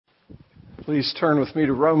Please turn with me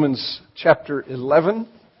to Romans chapter 11.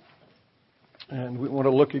 And we want to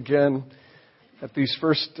look again at these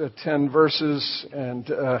first 10 verses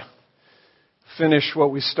and finish what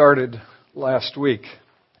we started last week.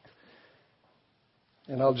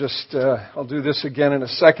 And I'll do this again in a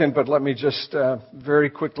second, but let me just very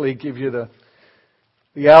quickly give you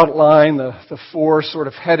the outline, the four sort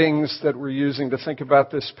of headings that we're using to think about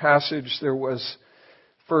this passage. There was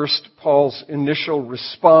first, Paul's initial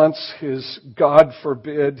response, his God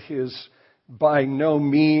forbid, his by no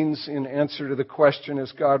means in answer to the question,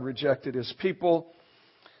 has God rejected his people?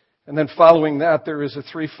 And then following that, there is a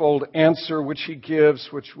threefold answer which he gives,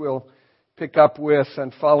 which we'll pick up with.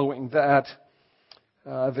 And following that,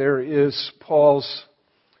 there is Paul's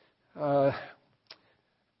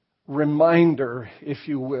reminder, if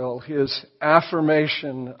you will, his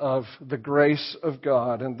affirmation of the grace of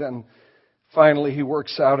God. And then finally, he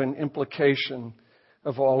works out an implication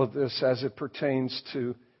of all of this as it pertains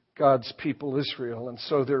to God's people, Israel. And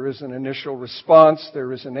so there is an initial response,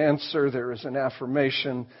 there is an answer, there is an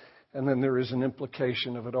affirmation, and then there is an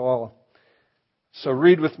implication of it all. So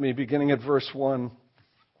read with me, beginning at verse 1,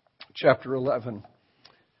 chapter 11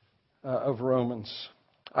 of Romans.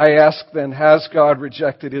 I ask then, has God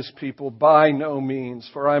rejected his people? By no means,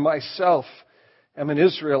 for I myself am an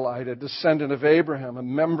Israelite, a descendant of Abraham, a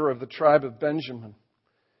member of the tribe of Benjamin.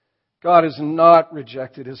 God has not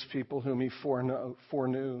rejected his people whom he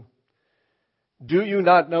foreknew. Do you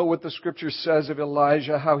not know what the Scripture says of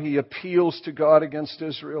Elijah, how he appeals to God against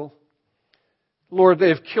Israel? Lord, they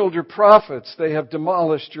have killed your prophets, they have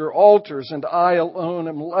demolished your altars, and I alone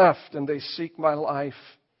am left, and they seek my life.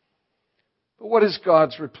 But what is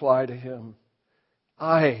God's reply to him?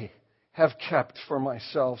 I have kept for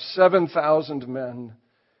myself 7,000 men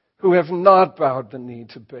who have not bowed the knee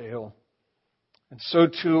to Baal. And so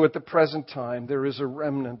too at the present time there is a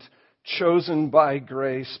remnant chosen by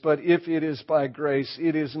grace, but if it is by grace,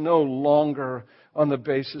 it is no longer on the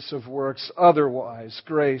basis of works. Otherwise,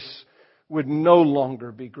 grace would no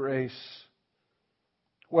longer be grace.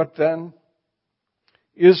 What then?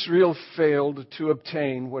 Israel failed to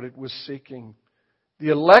obtain what it was seeking. The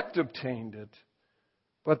elect obtained it,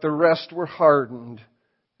 but the rest were hardened.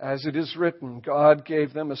 As it is written, God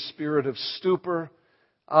gave them a spirit of stupor,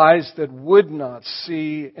 eyes that would not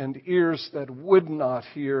see and ears that would not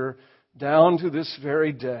hear, down to this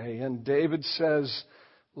very day. And David says,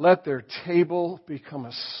 let their table become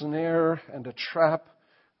a snare and a trap,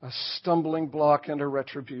 a stumbling block and a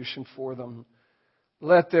retribution for them.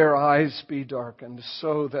 Let their eyes be darkened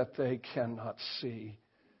so that they cannot see,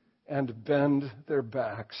 and bend their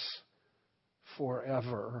backs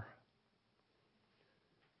forever.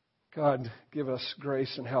 God, give us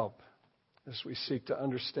grace and help as we seek to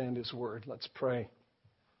understand his word. Let's pray.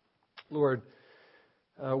 Lord,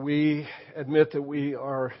 we admit that we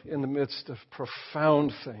are in the midst of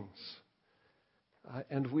profound things,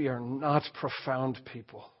 and we are not profound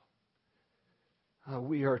people.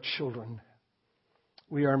 We are children.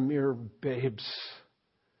 We are mere babes,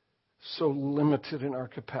 so limited in our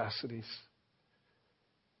capacities.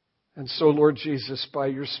 And so, Lord Jesus, by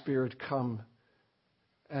your Spirit, come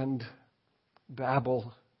and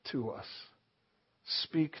babble to us.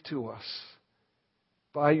 Speak to us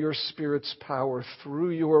by your Spirit's power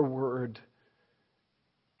through your word,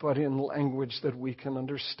 but in language that we can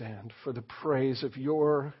understand, for the praise of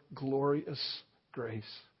your glorious grace.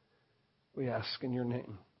 We ask in your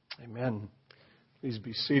name. Amen. Please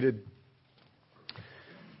be seated.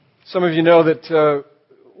 Some of you know that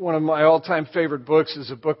one of my all-time favorite books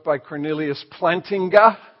is a book by Cornelius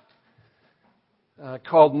Plantinga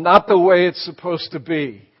called Not the Way It's Supposed to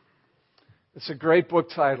Be. It's a great book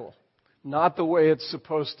title, Not the Way It's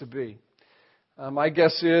Supposed to Be. My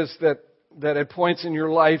guess is that at points in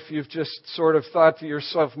your life you've just sort of thought to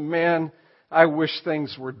yourself, man, I wish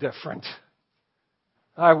things were different.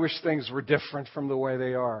 I wish things were different from the way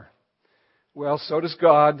they are. Well, so does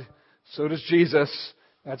God. So does Jesus.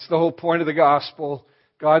 That's the whole point of the gospel.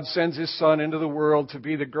 God sends his Son into the world to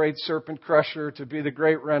be the great serpent crusher, to be the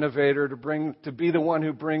great renovator, to be the one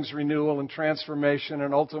who brings renewal and transformation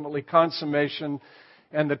and ultimately consummation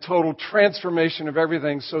and the total transformation of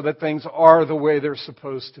everything so that things are the way they're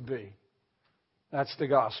supposed to be. That's the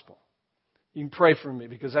gospel. You can pray for me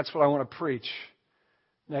because that's what I want to preach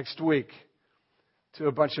next week to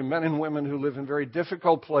a bunch of men and women who live in very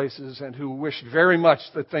difficult places and who wish very much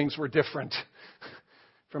that things were different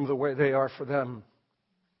from the way they are for them.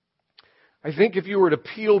 I think if you were to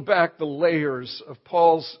peel back the layers of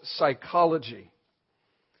Paul's psychology,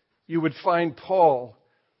 you would find Paul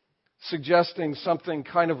suggesting something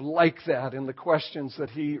kind of like that in the questions that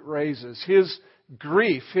he raises. His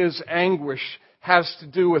grief, his anguish, has to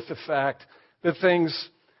do with the fact that things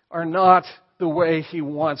are not the way he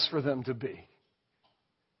wants for them to be.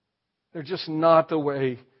 They're just not the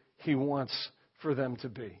way he wants for them to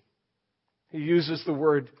be. He uses the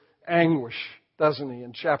word anguish, doesn't he?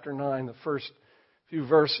 In chapter 9, the first few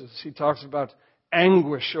verses, he talks about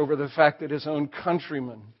anguish over the fact that his own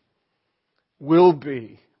countrymen will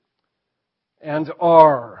be and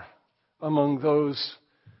are among those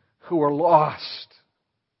who are lost.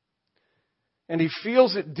 And he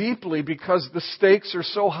feels it deeply because the stakes are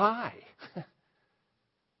so high.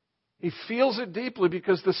 He feels it deeply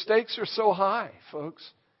because the stakes are so high, folks.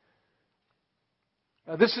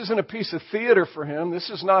 Now, this isn't a piece of theater for him. This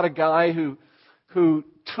is not a guy who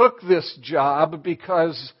took this job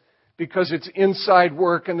because it's inside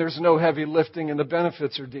work and there's no heavy lifting and the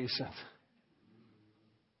benefits are decent.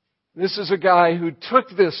 This is a guy who took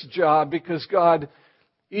this job because God,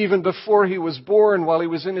 even before he was born, while he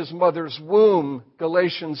was in his mother's womb,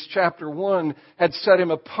 Galatians chapter 1, had set him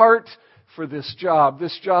apart for this job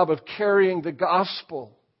of carrying the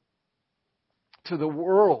gospel to the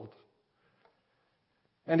world.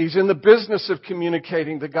 And he's in the business of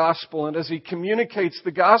communicating the gospel. And as he communicates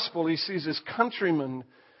the gospel, he sees his countrymen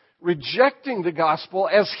rejecting the gospel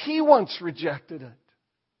as he once rejected it.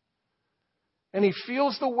 And he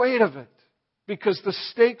feels the weight of it because the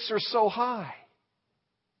stakes are so high.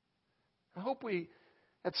 I hope we,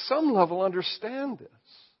 at some level, understand this.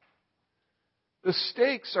 The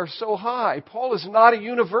stakes are so high. Paul is not a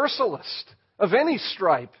universalist of any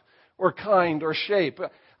stripe or kind or shape.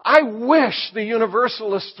 I wish the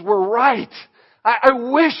universalists were right. I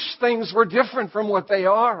wish things were different from what they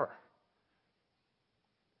are.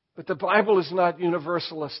 But the Bible is not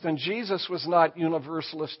universalist, and Jesus was not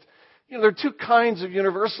universalist. You know, there are two kinds of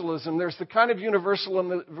universalism. There's the kind of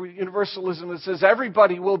universalism that says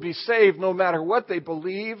everybody will be saved no matter what they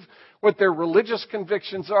believe, what their religious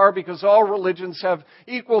convictions are, because all religions have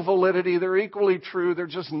equal validity. They're equally true. They're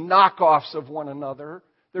just knockoffs of one another.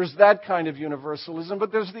 There's that kind of universalism.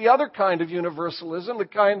 But there's the other kind of universalism, the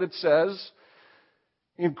kind that says,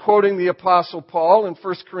 in quoting the Apostle Paul in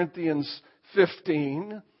 1 Corinthians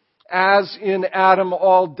 15, as in Adam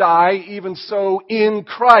all die, even so in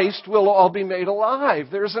Christ will all be made alive.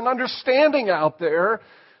 There's an understanding out there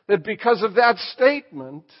that because of that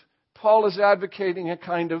statement, Paul is advocating a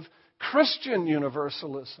kind of Christian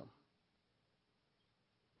universalism.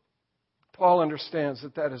 Paul understands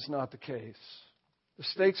that that is not the case. The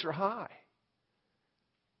stakes are high.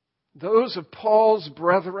 Those of Paul's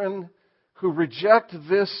brethren who reject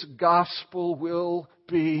this gospel will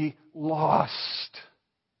be lost.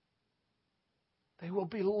 They will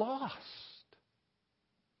be lost.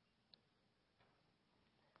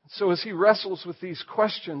 So as he wrestles with these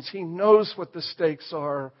questions, he knows what the stakes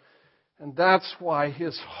are, and that's why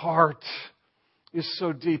his heart is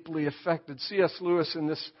so deeply affected. C.S. Lewis, in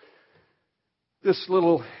this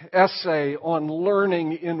little essay on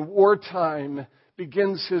learning in wartime,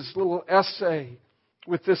 begins his little essay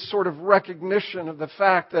with this sort of recognition of the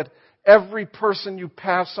fact that every person you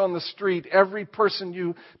pass on the street, every person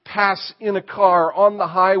you pass in a car, on the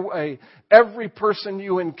highway, every person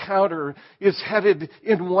you encounter is headed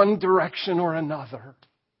in one direction or another.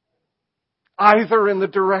 Either in the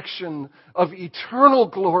direction of eternal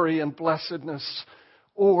glory and blessedness,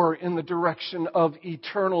 or in the direction of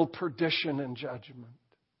eternal perdition and judgment.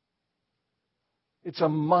 It's a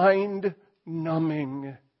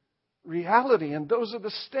mind-numbing reality, and those are the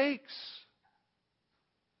stakes.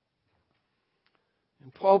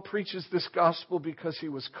 And Paul preaches this gospel because he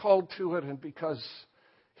was called to it and because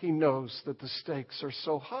he knows that the stakes are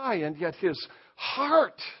so high. And yet his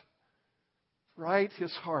heart,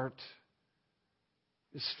 his heart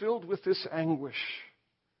is filled with this anguish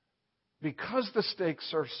because the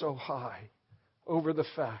stakes are so high over the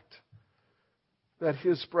fact that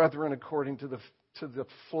his brethren, according to the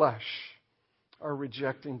flesh, are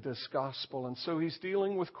rejecting this gospel. And so he's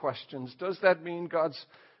dealing with questions. Does that mean God's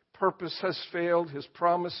purpose has failed? His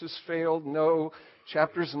promise has failed? No.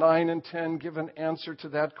 Chapters 9 and 10 give an answer to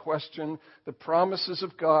that question. The promises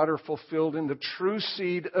of God are fulfilled in the true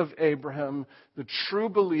seed of Abraham, the true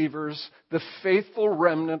believers, the faithful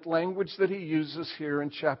remnant, language that he uses here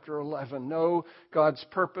in chapter 11. No, God's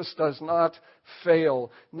purpose does not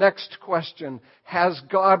fail. Next question. Has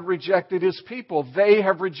God rejected his people? They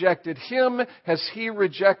have rejected him. Has he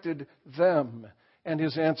rejected them? And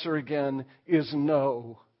his answer again is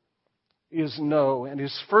no. Is no. And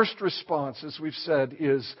his first response, as we've said,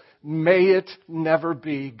 is, may it never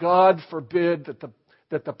be. God forbid that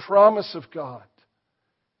the promise of God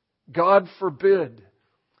forbid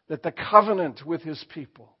that the covenant with his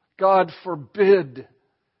people, God forbid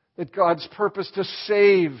that God's purpose to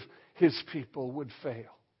save His people would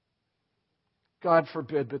fail. God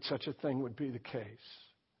forbid that such a thing would be the case.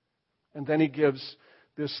 And then He gives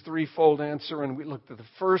this threefold answer, and we looked at the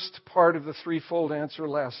first part of the threefold answer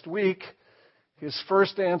last week. His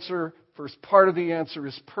first part of the answer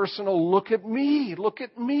is personal. Look at me. Look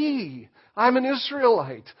at me. I'm an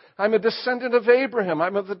Israelite. I'm a descendant of Abraham.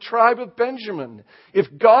 I'm of the tribe of Benjamin. If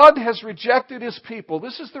God has rejected His people,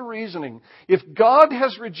 this is the reasoning. If God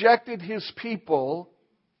has rejected His people,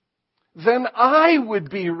 then I would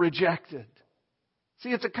be rejected. See,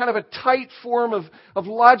 it's a kind of a tight form of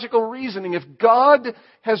logical reasoning. If God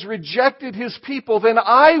has rejected His people, then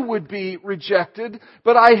I would be rejected.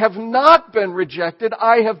 But I have not been rejected.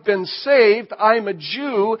 I have been saved. I'm a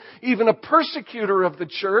Jew, even a persecutor of the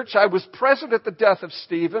church. I was present at the death of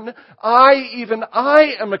Stephen.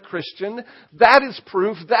 I am a Christian. That is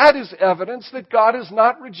proof, that is evidence that God has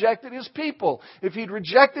not rejected His people. If He'd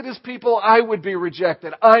rejected His people, I would be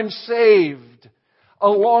rejected. I'm saved,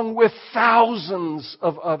 along with thousands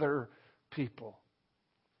of other people.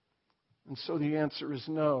 And so the answer is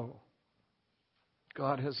no.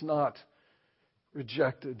 God has not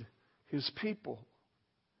rejected His people.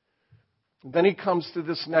 And then He comes to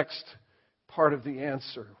this next part of the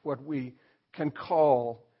answer, what we can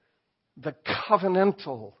call the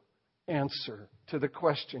covenantal answer to the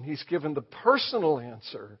question. He's given the personal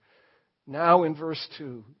answer. Now in verse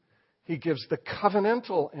 2, He gives the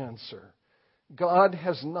covenantal answer. God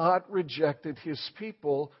has not rejected His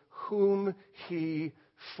people whom He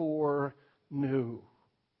foreknew.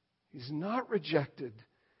 He's not rejected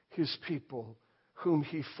His people whom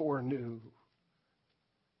He foreknew.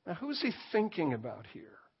 Now, who's He thinking about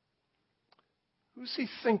here? Who's He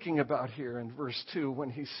thinking about here in verse 2 when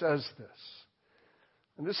He says this?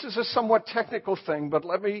 And this is a somewhat technical thing, but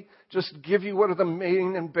let me just give you what are the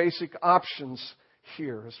main and basic options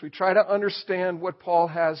here as we try to understand what Paul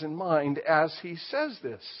has in mind as he says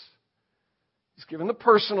this. He's given the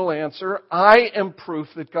personal answer. I am proof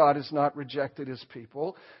that God has not rejected His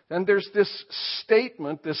people. Then there's this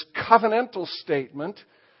statement, this covenantal statement,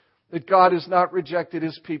 that God has not rejected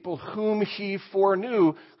His people whom He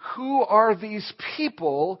foreknew. Who are these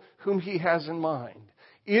people whom He has in mind?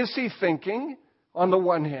 Is He thinking, on the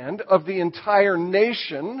one hand, of the entire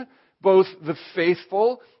nation, both the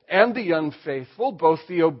faithful and the unfaithful, both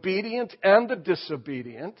the obedient and the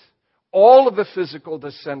disobedient, all of the physical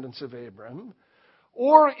descendants of Abraham?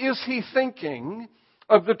 Or is He thinking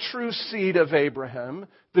of the true seed of Abraham,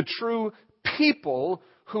 the true people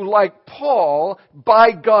who, like Paul,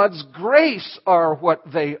 by God's grace are what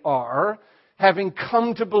they are, having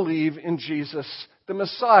come to believe in Jesus the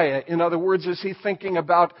Messiah? In other words, is He thinking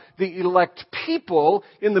about the elect people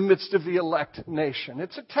in the midst of the elect nation?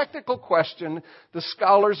 It's a technical question. The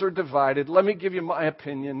scholars are divided. Let me give you my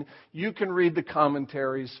opinion. You can read the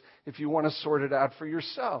commentaries if you want to sort it out for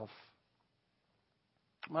yourself.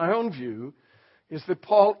 My own view is that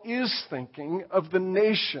Paul is thinking of the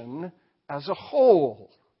nation as a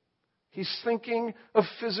whole. He's thinking of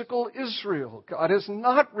physical Israel. God has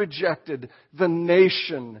not rejected the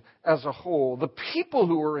nation as a whole. The people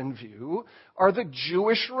who are in view are the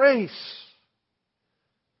Jewish race.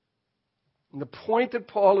 And the point that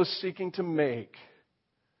Paul is seeking to make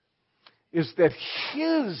is that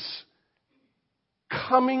his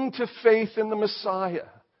coming to faith in the Messiah,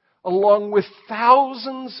 along with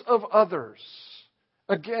thousands of others,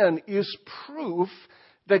 again, is proof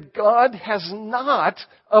that God has not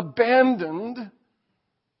abandoned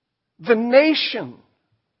the nation.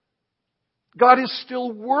 God is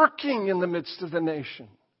still working in the midst of the nation.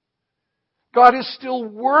 God is still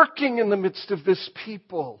working in the midst of this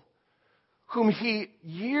people whom He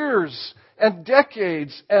years and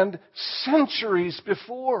decades and centuries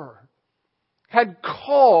before had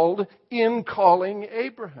called in calling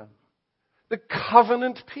Abraham, the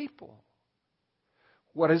covenant people.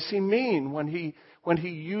 What does He mean when he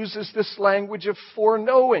uses this language of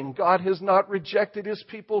foreknowing? God has not rejected His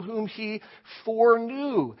people whom He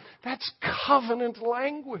foreknew. That's covenant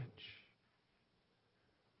language.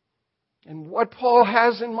 And what Paul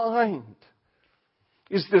has in mind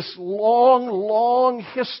is this long, long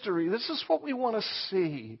history. This is what we want to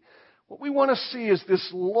see. What we want to see is this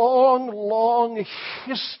long, long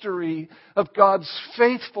history of God's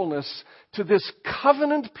faithfulness to this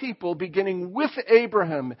covenant people, beginning with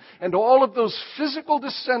Abraham and all of those physical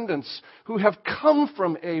descendants who have come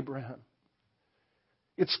from Abraham.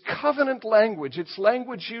 It's covenant language. It's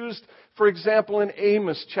language used, for example, in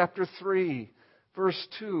Amos chapter 3, Verse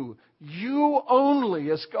 2, you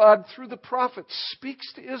only, as God through the prophet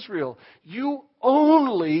speaks to Israel, you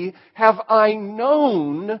only have I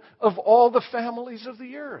known of all the families of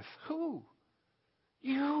the earth. Who?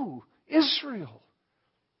 You, Israel.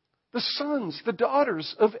 The sons, the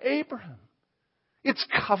daughters of Abraham. It's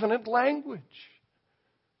covenant language.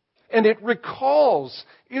 And it recalls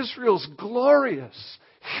Israel's glorious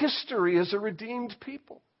history as a redeemed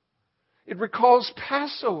people. It recalls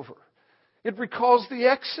Passover. It recalls the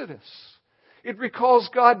Exodus. It recalls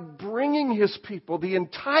God bringing His people, the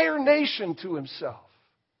entire nation, to Himself.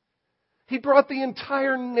 He brought the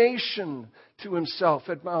entire nation to Himself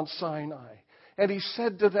at Mount Sinai. And He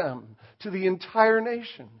said to them, to the entire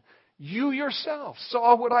nation, you yourself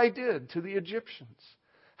saw what I did to the Egyptians.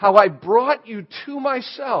 How I brought you to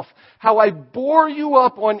myself. How I bore you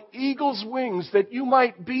up on eagle's wings that you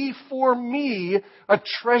might be for me a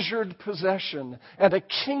treasured possession and a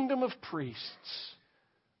kingdom of priests.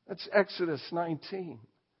 That's Exodus 19.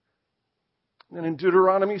 And in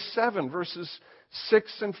Deuteronomy 7, verses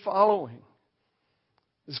 6 and following,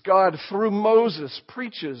 as God, through Moses,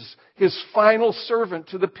 preaches His final servant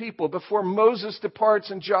to the people before Moses departs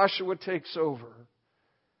and Joshua takes over.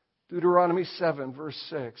 Deuteronomy 7, verse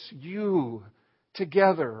 6. You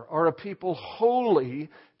together are a people holy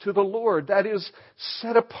to the Lord. That is,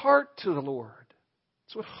 set apart to the Lord.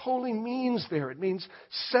 That's what holy means there. It means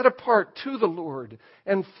set apart to the Lord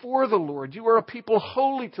and for the Lord. You are a people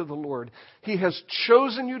holy to the Lord. He has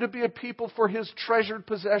chosen you to be a people for His treasured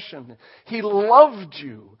possession. He loved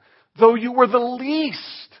you, though you were the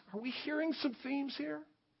least. Are we hearing some themes here?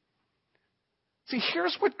 See,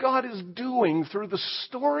 here's what God is doing through the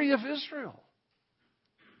story of Israel.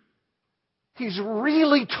 He's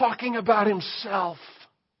really talking about Himself.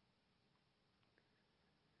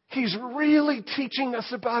 He's really teaching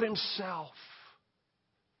us about Himself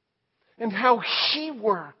and how He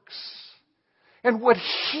works and what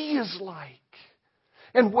He is like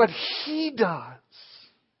and what He does.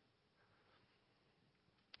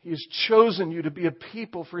 He has chosen you to be a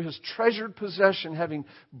people for His treasured possession, having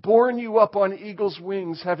borne you up on eagle's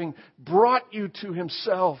wings, having brought you to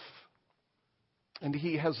Himself. And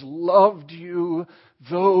He has loved you,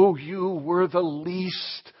 though you were the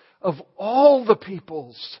least of all the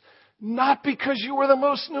peoples, not because you were the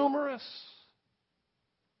most numerous.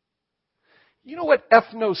 You know what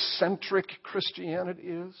ethnocentric Christianity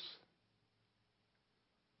is?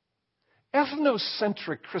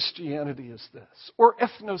 Ethnocentric Christianity is this, or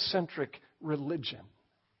ethnocentric religion.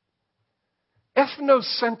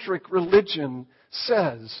 Ethnocentric religion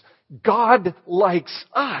says God likes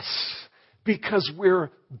us because we're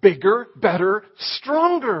bigger, better,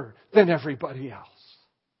 stronger than everybody else.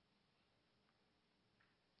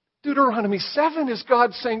 Deuteronomy 7 is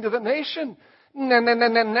God saying to the nation,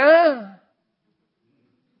 nah.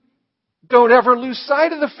 Don't ever lose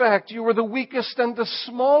sight of the fact you were the weakest and the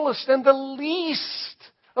smallest and the least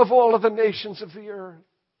of all of the nations of the earth.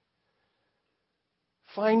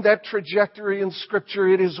 Find that trajectory in Scripture.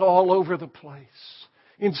 It is all over the place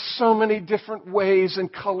in so many different ways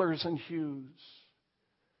and colors and hues.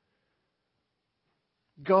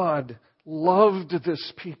 God loved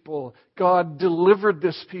this people. God delivered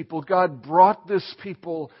this people. God brought this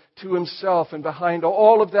people to Himself. And behind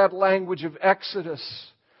all of that language of Exodus,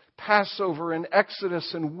 Passover and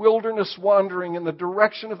Exodus and wilderness wandering in the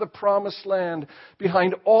direction of the promised land,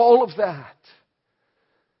 behind all of that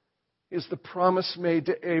is the promise made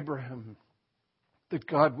to Abraham that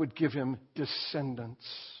God would give him descendants,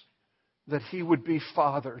 that he would be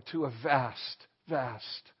father to a vast,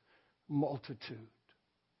 vast multitude.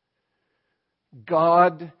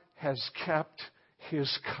 God has kept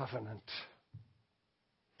His covenant.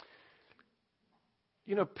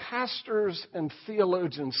 You know, pastors and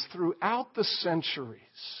theologians throughout the centuries,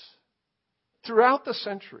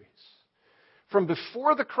 from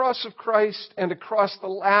before the cross of Christ and across the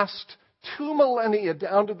last 2 millennia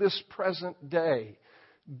down to this present day,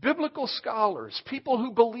 biblical scholars, people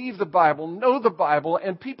who believe the Bible, know the Bible,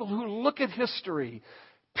 and people who look at history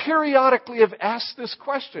periodically have asked this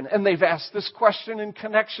question. And they've asked this question in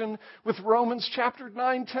connection with Romans chapter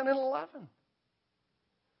 9, 10, and 11.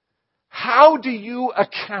 How do you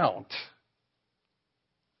account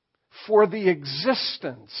for the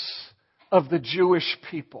existence of the Jewish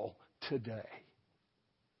people today?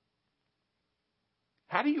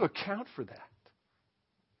 How do you account for that?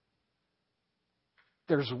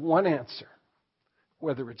 There's one answer.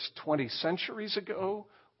 Whether it's 20 centuries ago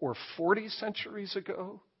or 40 centuries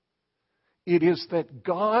ago, it is that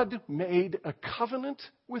God made a covenant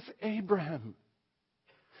with Abraham.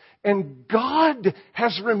 And God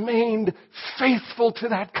has remained faithful to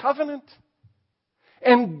that covenant.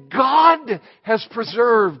 And God has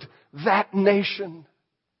preserved that nation.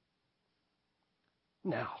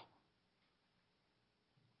 Now,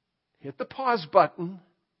 hit the pause button,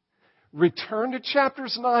 return to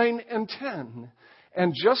chapters 9 and 10,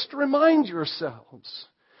 and just remind yourselves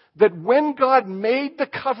that when God made the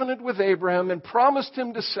covenant with Abraham and promised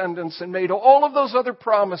him descendants and made all of those other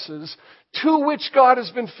promises to which God has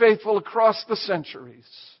been faithful across the centuries,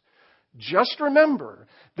 just remember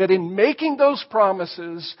that in making those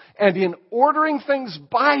promises and in ordering things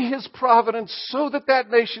by His providence so that that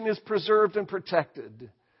nation is preserved and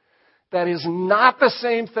protected, that is not the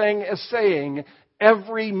same thing as saying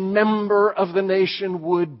every member of the nation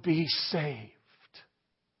would be saved.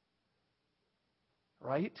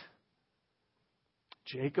 Right?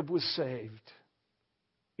 Jacob was saved.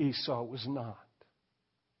 Esau was not.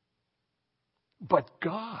 But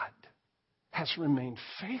God has remained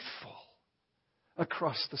faithful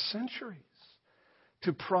across the centuries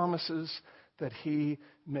to promises that He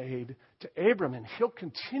made to Abram. And He'll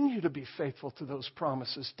continue to be faithful to those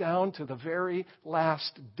promises down to the very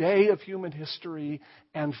last day of human history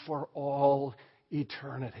and for all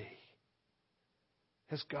eternity.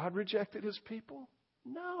 Has God rejected His people?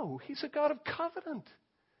 No. He's a God of covenant.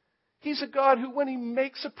 He's a God who, when He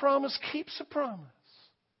makes a promise, keeps a promise.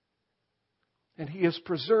 And He has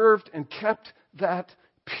preserved and kept that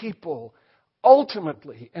people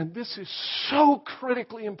ultimately, and this is so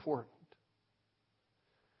critically important,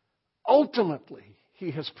 ultimately, He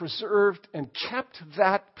has preserved and kept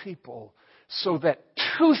that people so that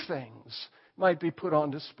two things might be put on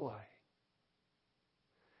display.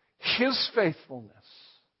 His faithfulness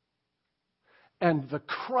and the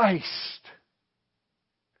Christ,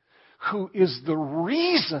 who is the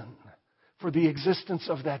reason for the existence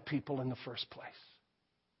of that people in the first place.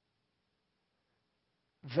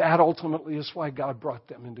 That ultimately is why God brought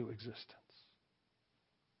them into existence.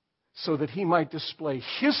 So that He might display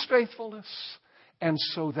His faithfulness, and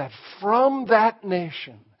so that from that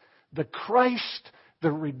nation, the Christ,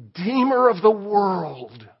 the Redeemer of the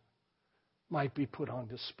world, might be put on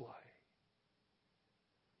display.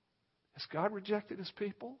 Has God rejected His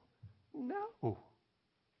people? No.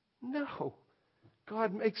 No.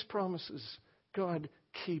 God makes promises. God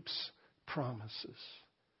keeps promises.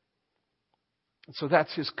 And so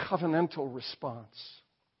that's His covenantal response.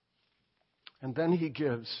 And then He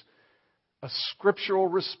gives a scriptural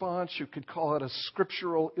response. You could call it a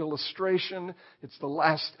scriptural illustration. It's the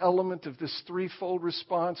last element of this threefold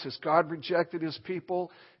response. Has God rejected His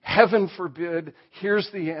people? Heaven forbid. Here's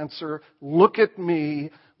the answer. Look at me.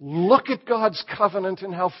 Look at God's covenant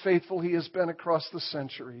and how faithful He has been across the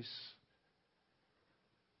centuries.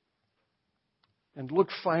 And look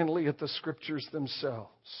finally at the Scriptures themselves.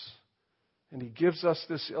 And He gives us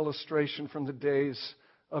this illustration from the days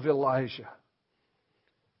of Elijah.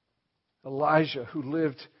 Elijah, who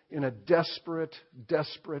lived in a desperate,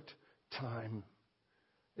 desperate time.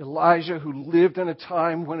 Elijah, who lived in a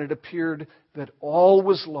time when it appeared that all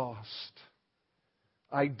was lost.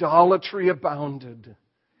 Idolatry abounded.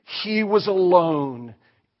 He was alone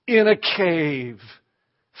in a cave,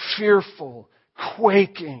 fearful,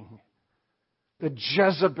 quaking, that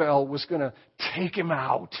Jezebel was going to take him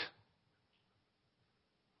out.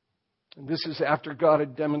 And this is after God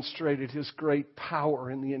had demonstrated His great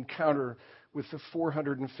power in the encounter with the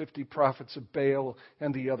 450 prophets of Baal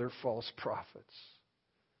and the other false prophets.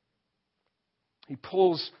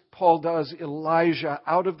 Paul does, Elijah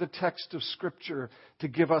out of the text of Scripture to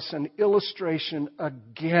give us an illustration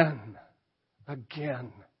again,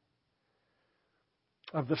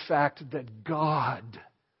 of the fact that God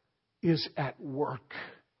is at work,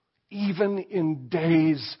 even in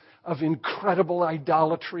days of incredible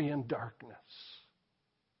idolatry and darkness.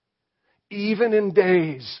 Even in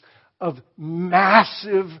days of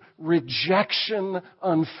massive rejection,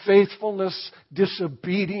 unfaithfulness,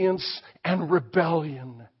 disobedience, and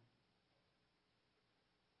rebellion.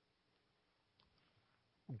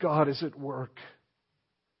 God is at work.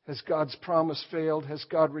 Has God's promise failed? Has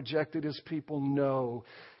God rejected His people? No.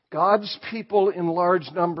 God's people in large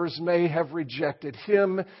numbers may have rejected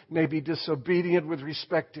Him, may be disobedient with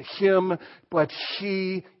respect to Him, but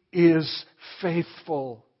He is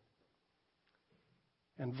faithful.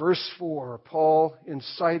 And verse 4, Paul, in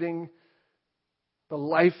citing the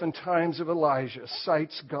life and times of Elijah,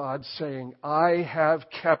 cites God saying, I have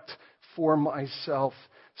kept for myself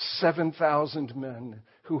 7,000 men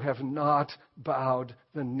who have not bowed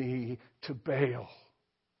the knee to Baal.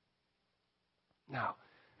 Now,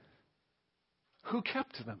 who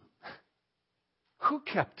kept them? Who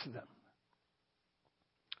kept them?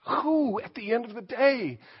 Who, at the end of the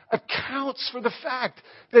day, accounts for the fact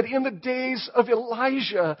that in the days of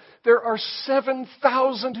Elijah, there are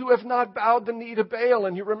 7,000 who have not bowed the knee to Baal?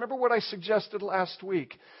 And you remember what I suggested last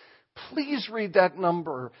week. Please read that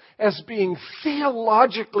number as being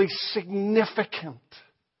theologically significant.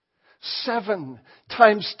 7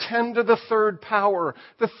 times 10 to the third power.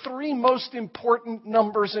 The 3 most important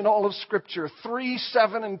numbers in all of Scripture. 3,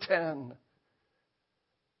 7, and 10.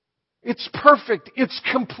 It's perfect. It's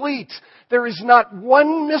complete. There is not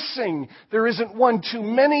one missing. There isn't one too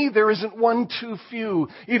many. There isn't one too few.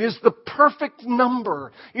 It is the perfect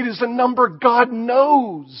number. It is a number God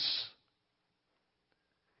knows.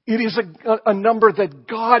 It is a number that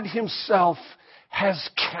God Himself has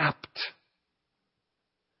kept.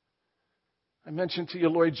 I mentioned to you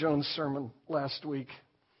Lloyd Jones' sermon last week.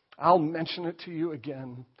 I'll mention it to you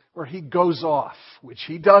again, where he goes off, which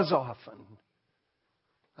he does often.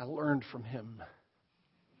 I learned from him.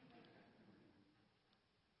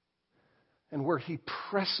 And where he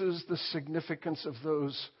presses the significance of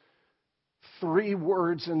those 3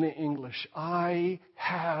 words in the English, I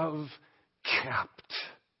have kept.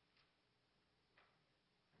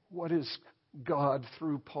 What is God,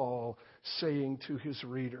 through Paul, saying to his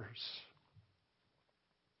readers?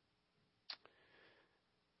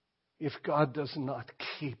 If God does not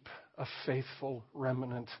keep a faithful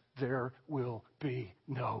remnant, there will be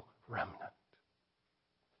no remnant.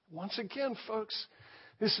 Once again, folks,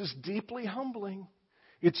 this is deeply humbling.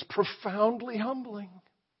 It's profoundly humbling.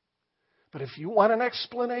 But if you want an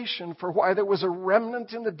explanation for why there was a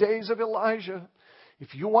remnant in the days of Elijah,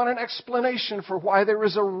 if you want an explanation for why there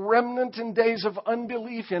is a remnant in days of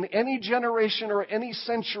unbelief in any generation or any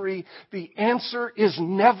century, the answer is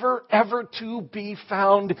never, ever to be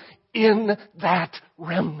found in that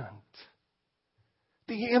remnant.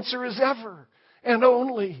 The answer is ever and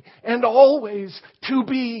only and always to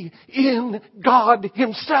be in God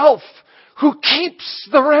Himself, who keeps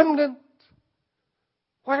the remnant.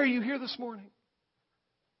 Why are you here this morning?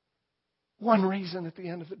 One reason at the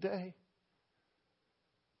end of the day.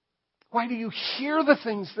 Why do you hear the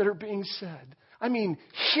things that are being said? I mean,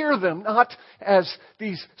 hear them not as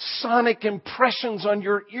these sonic impressions on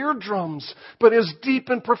your eardrums, but as deep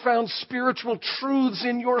and profound spiritual truths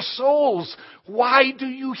in your souls. Why do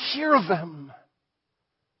you hear them?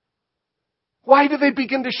 Why do they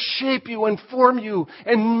begin to shape you and form you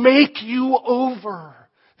and make you over?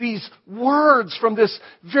 These words from this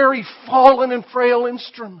very fallen and frail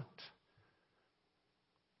instrument.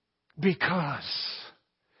 Because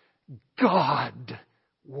God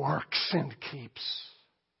works and keeps.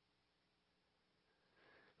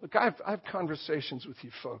 Look, I have conversations with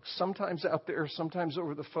you folks, sometimes out there, sometimes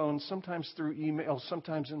over the phone, sometimes through email,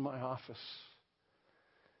 sometimes in my office.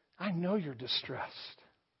 I know you're distressed.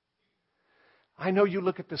 I know you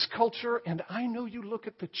look at this culture, and I know you look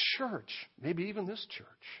at the church, maybe even this church,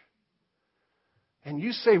 and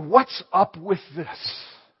you say, what's up with this?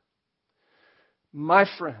 My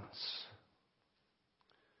friends,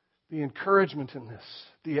 the encouragement in this,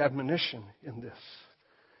 the admonition in this,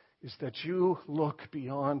 is that you look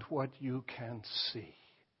beyond what you can see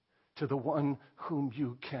to the one whom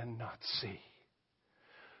you cannot see,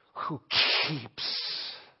 who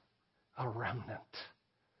keeps a remnant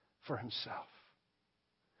for Himself,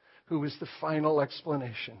 who is the final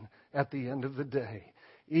explanation at the end of the day,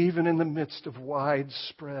 even in the midst of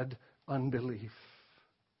widespread unbelief,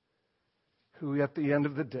 who at the end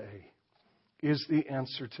of the day is the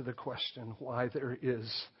answer to the question why there is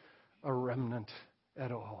a remnant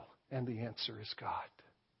at all. And the answer is God.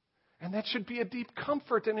 And that should be a deep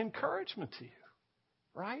comfort and encouragement to you,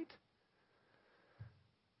 right?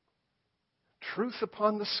 Truth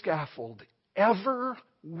upon the scaffold ever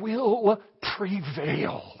will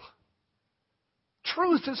prevail.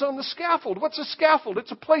 Truth is on the scaffold. What's a scaffold?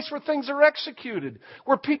 It's a place where things are executed,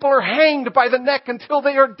 where people are hanged by the neck until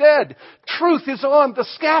they are dead. Truth is on the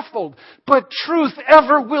scaffold, but truth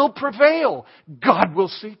ever will prevail. God will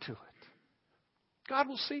see to it. God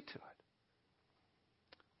will see to it.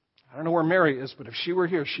 I don't know where Mary is, but if she were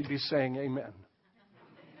here, she'd be saying amen.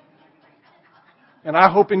 And I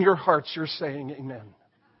hope in your hearts you're saying amen.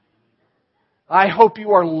 I hope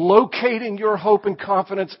you are locating your hope and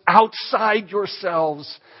confidence outside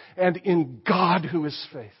yourselves and in God who is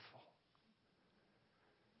faithful.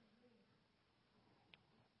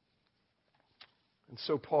 And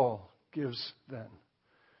so Paul gives then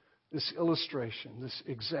this illustration, this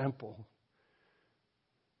example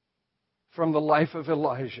from the life of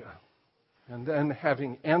Elijah. And then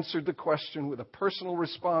having answered the question with a personal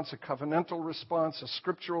response, a covenantal response, a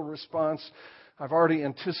scriptural response, I've already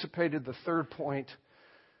anticipated the third point,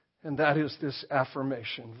 And that is this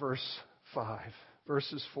affirmation,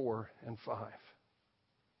 verses 4 and 5.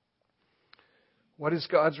 What is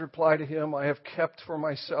God's reply to him? I have kept for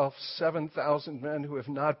myself 7,000 men who have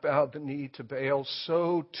not bowed the knee to Baal.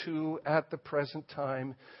 So too at the present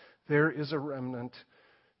time there is a remnant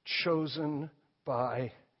chosen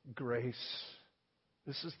by grace.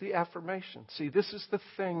 This is the affirmation. See, this is the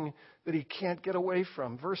thing that he can't get away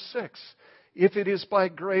from. Verse 6. If it is by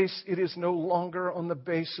grace, it is no longer on the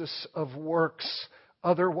basis of works.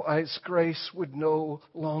 Otherwise, grace would no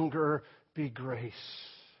longer be grace.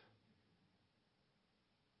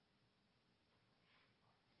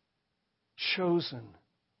 Chosen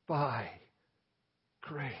by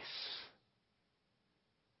grace.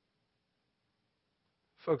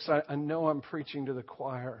 Folks, I know I'm preaching to the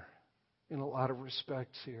choir in a lot of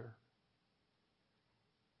respects here.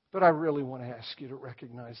 But I really want to ask you to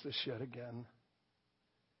recognize this yet again.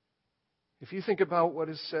 If you think about what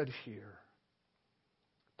is said here,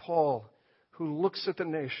 Paul, who looks at the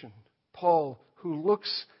nation, Paul, who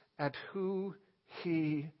looks at who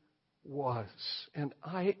he was, and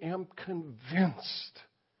I am convinced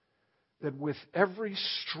that with every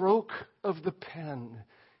stroke of the pen,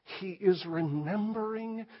 he is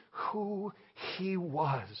remembering who he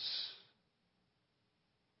was.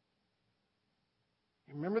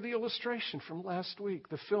 Remember the illustration from last week,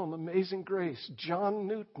 the film Amazing Grace. John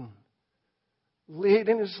Newton, laid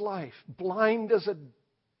in his life, blind as a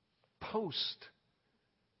post.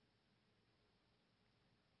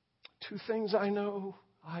 Two things I know.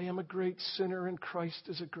 I am a great sinner and Christ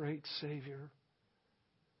is a great Savior.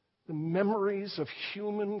 The memories of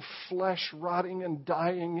human flesh rotting and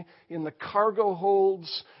dying in the cargo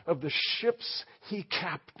holds of the ships he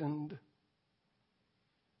captained.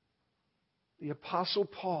 The Apostle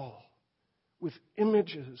Paul, with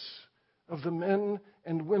images of the men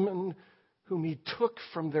and women whom he took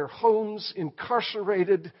from their homes,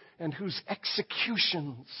 incarcerated, and whose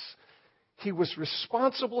executions he was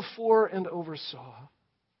responsible for and oversaw.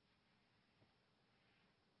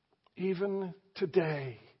 Even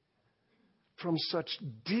today, from such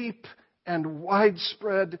deep and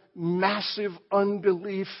widespread, massive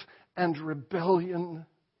unbelief and rebellion,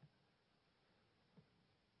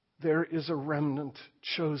 there is a remnant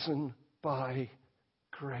chosen by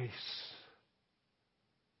grace.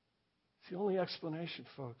 It's the only explanation,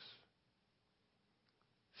 folks.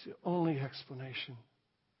 It's the only explanation.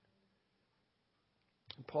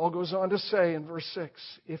 And Paul goes on to say in verse 6,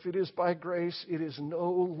 if it is by grace, it is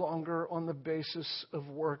no longer on the basis of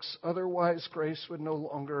works. Otherwise, grace would no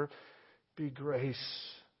longer be grace.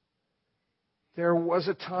 There was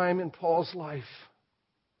a time in Paul's life,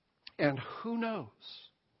 and who knows?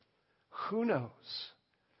 Who knows?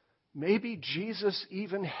 Maybe Jesus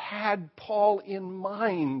even had Paul in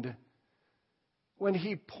mind when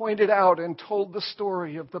he pointed out and told the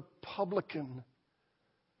story of the publican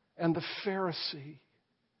and the Pharisee.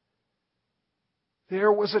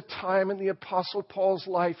 There was a time in the Apostle Paul's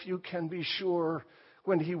life, you can be sure,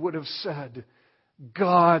 when he would have said,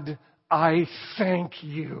 God, I thank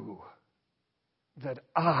you that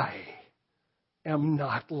I am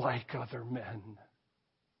not like other men.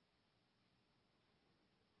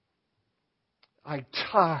 I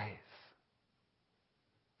tithe.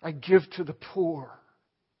 I give to the poor.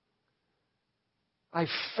 I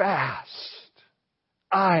fast.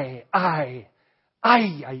 I.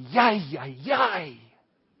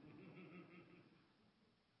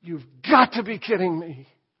 You've got to be kidding me.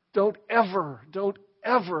 Don't ever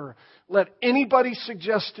let anybody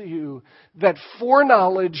suggest to you that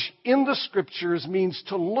foreknowledge in the Scriptures means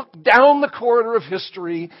to look down the corridor of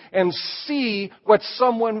history and see what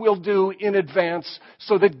someone will do in advance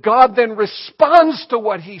so that God then responds to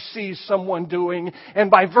what He sees someone doing,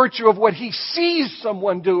 and by virtue of what He sees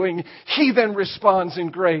someone doing, He then responds in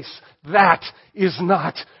grace. That is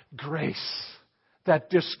not grace. That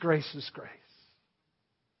disgraces grace.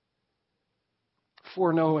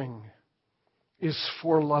 Foreknowing is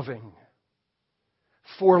for loving.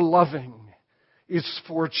 For loving is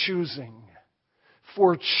for choosing.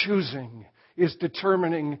 For choosing is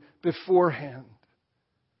determining beforehand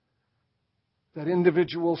that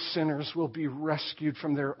individual sinners will be rescued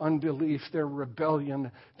from their unbelief, their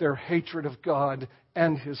rebellion, their hatred of God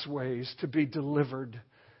and His ways, to be delivered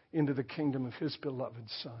into the kingdom of His beloved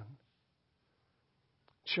Son.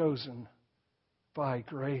 Chosen by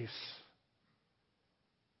grace.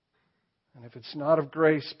 And if it's not of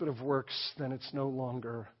grace but of works, then it's no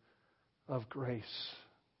longer of grace.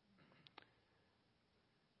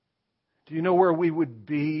 Do you know where we would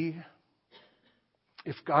be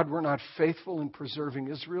if God were not faithful in preserving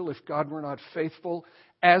Israel? If God were not faithful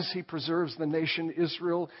as He preserves the nation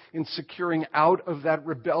Israel in securing out of that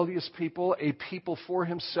rebellious people a people for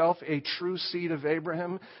Himself, a true seed of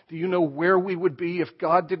Abraham? Do you know where we would be if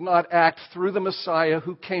God did not act through the Messiah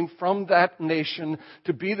who came from that nation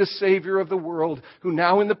to be the Savior of the world, who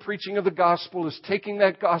now in the preaching of the gospel is taking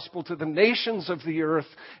that gospel to the nations of the earth,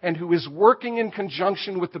 and who is working in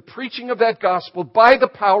conjunction with the preaching of that gospel by the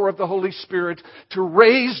power of the Holy Spirit to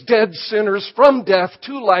raise dead sinners from death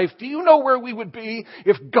to life? Do you know where we would be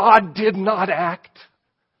if God did not act?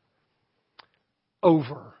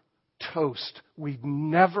 Over. Toast. We'd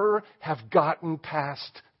never have gotten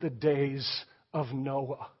past the days of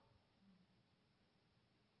Noah.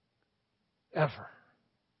 Ever.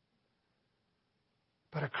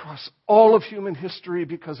 But across all of human history,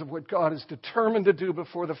 because of what God is determined to do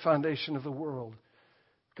before the foundation of the world,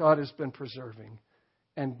 God has been preserving,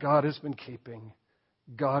 and God has been keeping,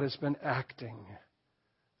 God has been acting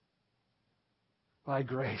by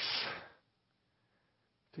grace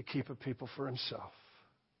to keep a people for Himself.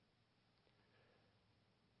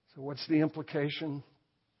 So what's the implication?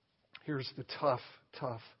 Here's the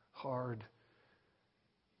tough, hard,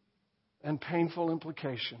 and painful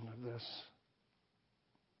implication of this.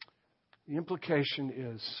 The implication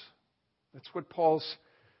is, that's what Paul's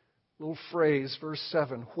little phrase, verse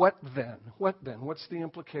 7, what then? What then? What's the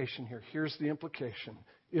implication here? Here's the implication.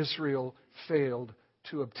 Israel failed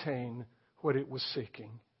to obtain what it was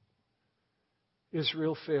seeking.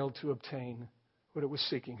 Israel failed to obtain what it was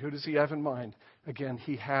seeking. Who does he have in mind? Again,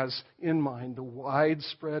 he has in mind the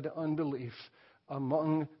widespread unbelief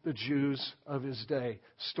among the Jews of his day.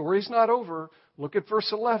 Story's not over. Look at verse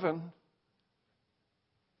 11.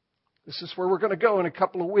 This is where we're going to go in a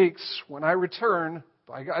couple of weeks when I return,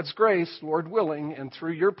 by God's grace, Lord willing, and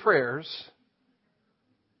through your prayers.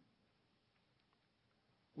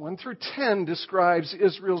 1 through 10 describes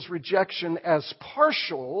Israel's rejection as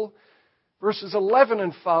partial. Verses 11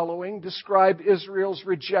 and following describe Israel's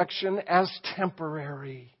rejection as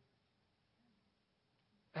temporary.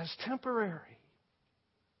 As temporary.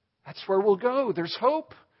 That's where we'll go. There's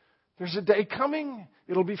hope. There's a day coming.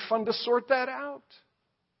 It'll be fun to sort that out.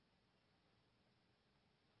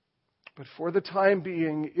 But for the time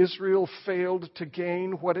being, Israel failed to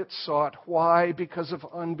gain what it sought. Why? Because of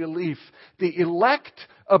unbelief. The elect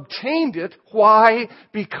obtained it. Why?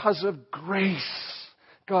 Because of grace.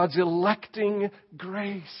 God's electing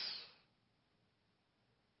grace.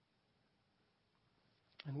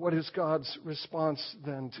 And what is God's response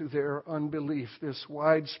then to their unbelief? This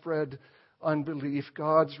widespread unbelief.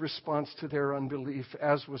 God's response to their unbelief,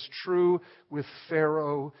 as was true with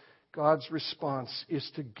Pharaoh, God's response is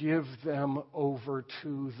to give them over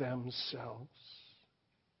to themselves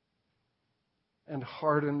and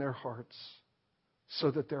harden their hearts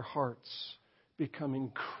so that their hearts become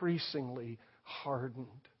increasingly hardened.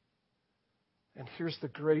 And here's the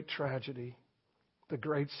great tragedy, the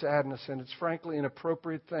great sadness, and it's frankly an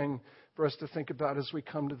appropriate thing for us to think about as we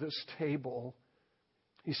come to this table.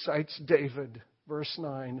 He cites David, verse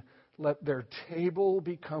 9, let their table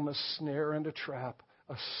become a snare and a trap,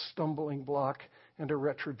 a stumbling block and a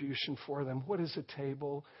retribution for them. What is a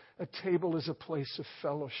table? A table is a place of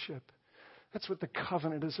fellowship. That's what the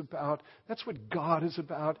covenant is about. That's what God is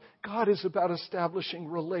about. God is about establishing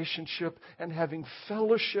relationship and having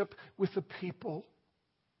fellowship with the people.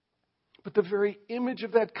 But the very image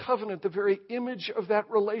of that covenant, the very image of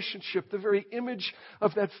that relationship, the very image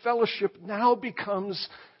of that fellowship now becomes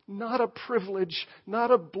not a privilege,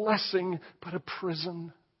 not a blessing, but a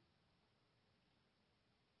prison.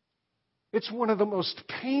 It's one of the most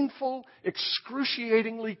painful,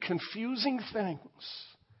 excruciatingly confusing things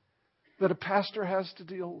that a pastor has to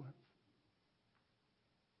deal with.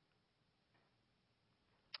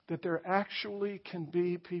 That there actually can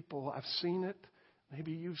be people, I've seen it,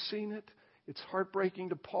 maybe you've seen it, it's heartbreaking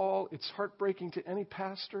to Paul, it's heartbreaking to any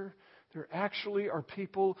pastor. There actually are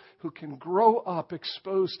people who can grow up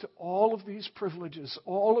exposed to all of these privileges,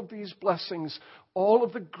 all of these blessings, all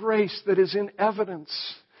of the grace that is in evidence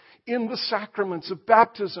in the sacraments of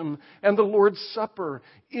baptism and the Lord's Supper,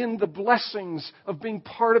 in the blessings of being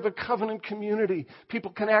part of a covenant community.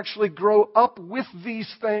 People can actually grow up with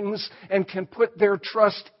these things and can put their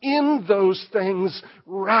trust in those things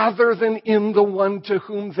rather than in the one to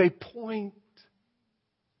whom they point.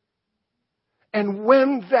 And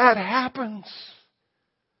when that happens,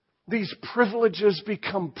 these privileges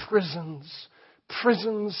become prisons.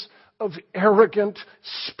 Prisons of arrogant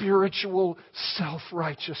spiritual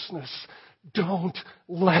self-righteousness. Don't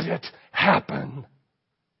let it happen.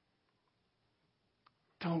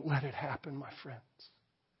 Don't let it happen, my friends.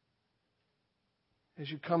 As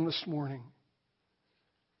you come this morning,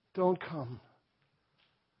 don't come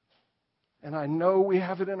And I know we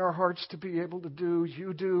have it in our hearts to be able to do.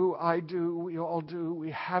 You do, I do, we all do. We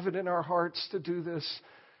have it in our hearts to do this.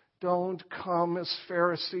 Don't come as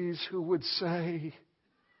Pharisees who would say,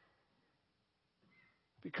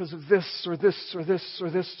 because of this or this or this or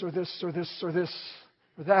this or this or this or this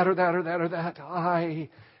or that or that or that or that, I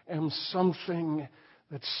am something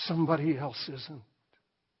that somebody else isn't.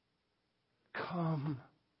 Come.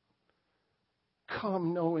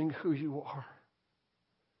 Come knowing who you are.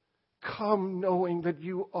 Come knowing that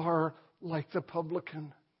you are like the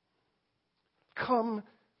publican. Come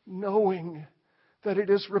knowing that it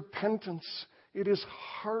is repentance. It is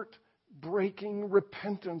heart-breaking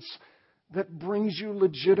repentance that brings you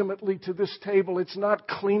legitimately to this table. It's not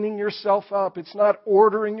cleaning yourself up. It's not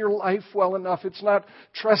ordering your life well enough. It's not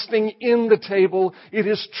trusting in the table. It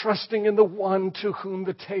is trusting in the one to whom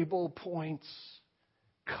the table points.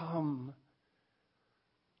 Come.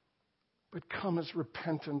 But come as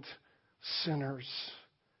repentant sinners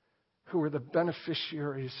who are the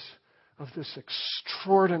beneficiaries of this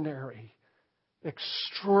extraordinary,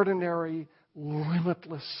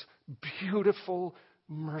 limitless, beautiful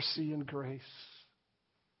mercy and grace.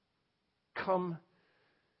 Come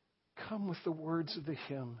with the words of the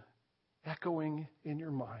hymn echoing in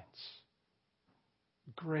your minds.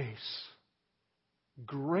 Grace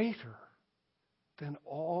greater than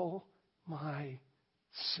all my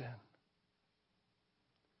sin.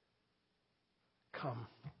 Come,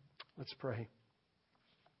 let's pray.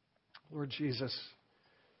 Lord Jesus,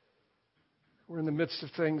 we're in the midst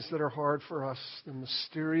of things that are hard for us, the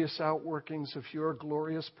mysterious outworkings of your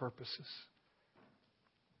glorious purposes.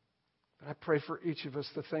 But I pray for each of us,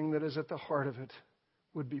 the thing that is at the heart of it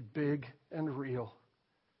would be big and real.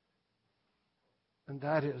 And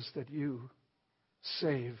that is that you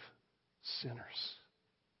save sinners.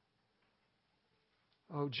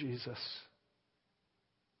 Oh, Jesus,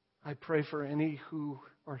 I pray for any who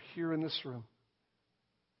are here in this room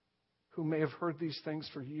who may have heard these things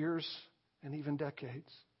for years and even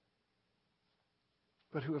decades,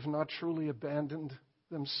 but who have not truly abandoned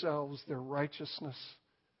themselves, their righteousness,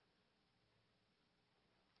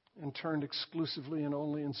 and turned exclusively and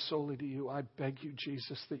only and solely to you. I beg you,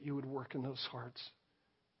 Jesus, that you would work in those hearts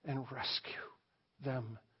and rescue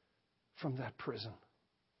them from that prison.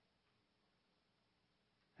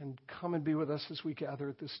 And come and be with us as we gather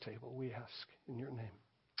at this table, we ask in your name.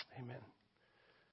 Amen.